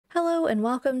Hello and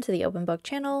welcome to the Open Book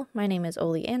channel. My name is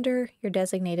Ollie, your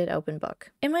designated open book.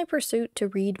 In my pursuit to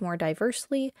read more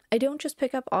diversely, I don't just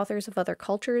pick up authors of other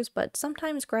cultures, but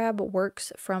sometimes grab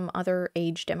works from other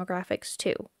age demographics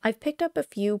too. I've picked up a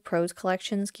few prose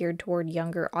collections geared toward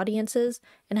younger audiences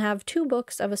and have 2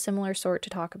 books of a similar sort to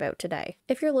talk about today.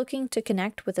 If you're looking to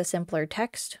connect with a simpler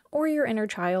text or your inner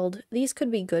child, these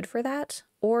could be good for that.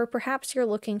 Or perhaps you're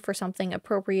looking for something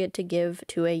appropriate to give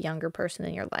to a younger person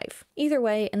in your life. Either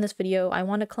way, in this video, I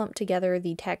want to clump together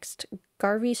the text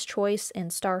Garvey's Choice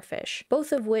and Starfish,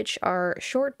 both of which are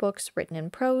short books written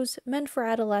in prose, meant for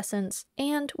adolescents,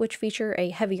 and which feature a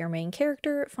heavier main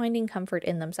character finding comfort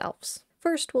in themselves.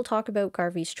 First, we'll talk about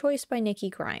Garvey's Choice by Nikki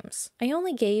Grimes. I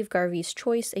only gave Garvey's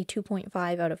Choice a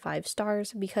 2.5 out of 5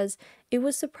 stars because it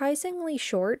was surprisingly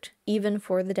short, even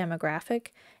for the demographic,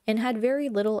 and had very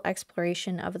little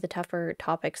exploration of the tougher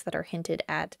topics that are hinted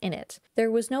at in it.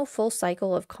 There was no full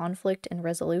cycle of conflict and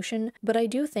resolution, but I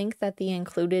do think that the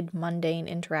included mundane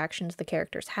interactions the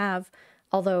characters have,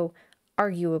 although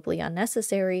arguably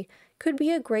unnecessary, could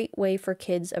be a great way for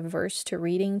kids averse to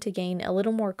reading to gain a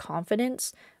little more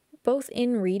confidence, both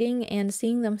in reading and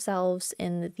seeing themselves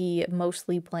in the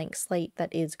mostly blank slate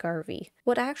that is Garvey.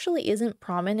 What actually isn't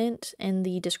prominent in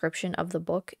the description of the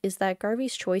book is that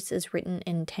Garvey's Choice is written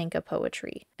in tanka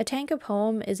poetry. A tanka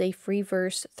poem is a free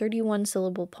verse,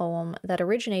 31-syllable poem that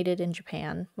originated in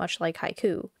Japan, much like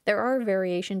haiku. There are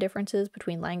variation differences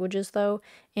between languages though,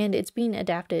 and it's been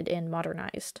adapted and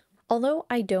modernized. Although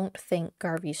I don't think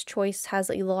Garvey's Choice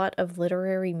has a lot of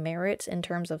literary merit in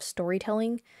terms of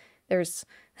storytelling, there's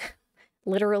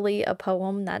literally a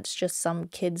poem that's just some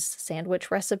kid's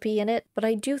sandwich recipe in it, but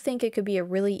I do think it could be a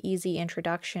really easy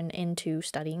introduction into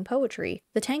studying poetry.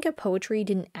 The tanka poetry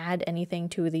didn't add anything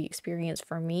to the experience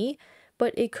for me,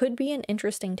 but it could be an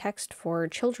interesting text for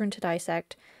children to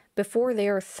dissect before they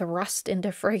are thrust into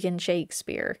friggin'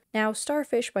 Shakespeare. Now,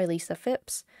 Starfish by Lisa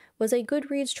Phipps was a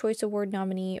Goodreads Choice Award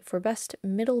nominee for Best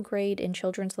Middle Grade in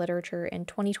Children's Literature in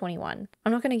 2021.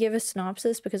 I'm not going to give a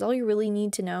synopsis because all you really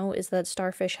need to know is that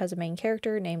Starfish has a main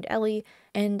character named Ellie,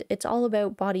 and it's all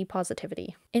about body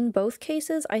positivity. In both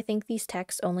cases, I think these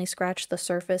texts only scratch the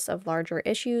surface of larger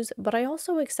issues, but I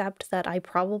also accept that I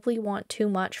probably want too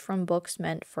much from books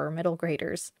meant for middle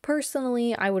graders.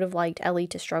 Personally, I would have liked Ellie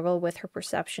to struggle with her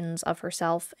perceptions of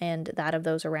herself and that of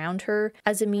those around her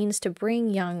as a means to bring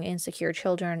young, insecure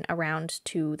children around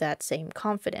to that same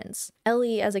confidence.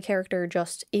 Ellie as a character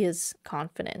just is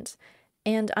confident,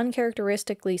 and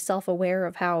uncharacteristically self-aware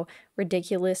of how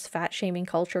ridiculous fat-shaming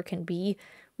culture can be,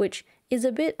 which is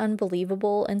a bit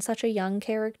unbelievable in such a young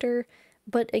character,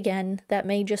 but again, that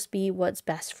may just be what's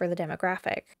best for the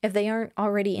demographic. If they aren't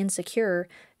already insecure,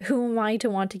 who am I to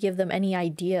want to give them any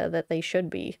idea that they should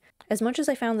be? As much as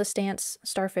I found the stance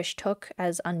Starfish took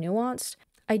as unnuanced,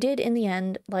 I did in the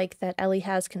end like that Ellie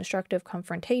has constructive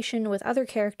confrontation with other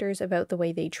characters about the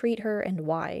way they treat her and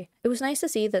why. It was nice to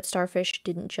see that Starfish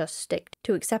didn't just stick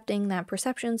to accepting that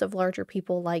perceptions of larger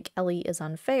people like Ellie is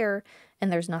unfair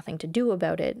and there's nothing to do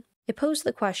about it. It posed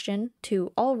the question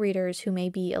to all readers who may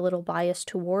be a little biased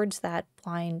towards that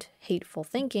blind, hateful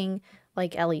thinking,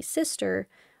 like Ellie's sister,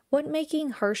 what making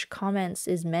harsh comments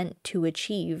is meant to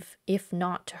achieve, if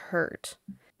not to hurt.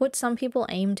 What some people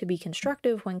aim to be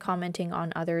constructive when commenting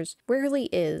on others rarely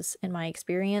is, in my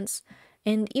experience,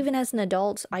 and even as an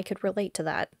adult, I could relate to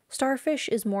that. Starfish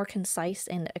is more concise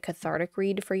and a cathartic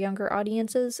read for younger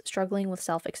audiences struggling with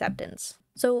self-acceptance.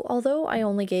 So although I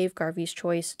only gave Garvey's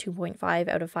Choice 2.5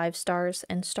 out of 5 stars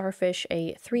and Starfish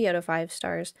a 3 out of 5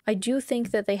 stars, I do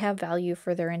think that they have value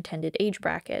for their intended age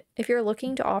bracket. If you're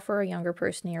looking to offer a younger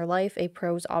person in your life a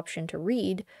prose option to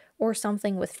read, or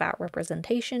something with fat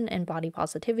representation and body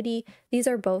positivity, these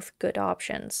are both good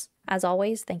options. As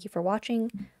always, thank you for watching.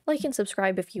 Like and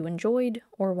subscribe if you enjoyed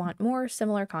or want more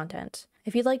similar content.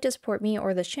 If you'd like to support me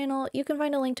or this channel, you can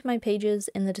find a link to my pages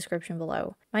in the description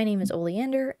below. My name is Ollie,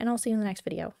 and I'll see you in the next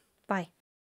video. Bye.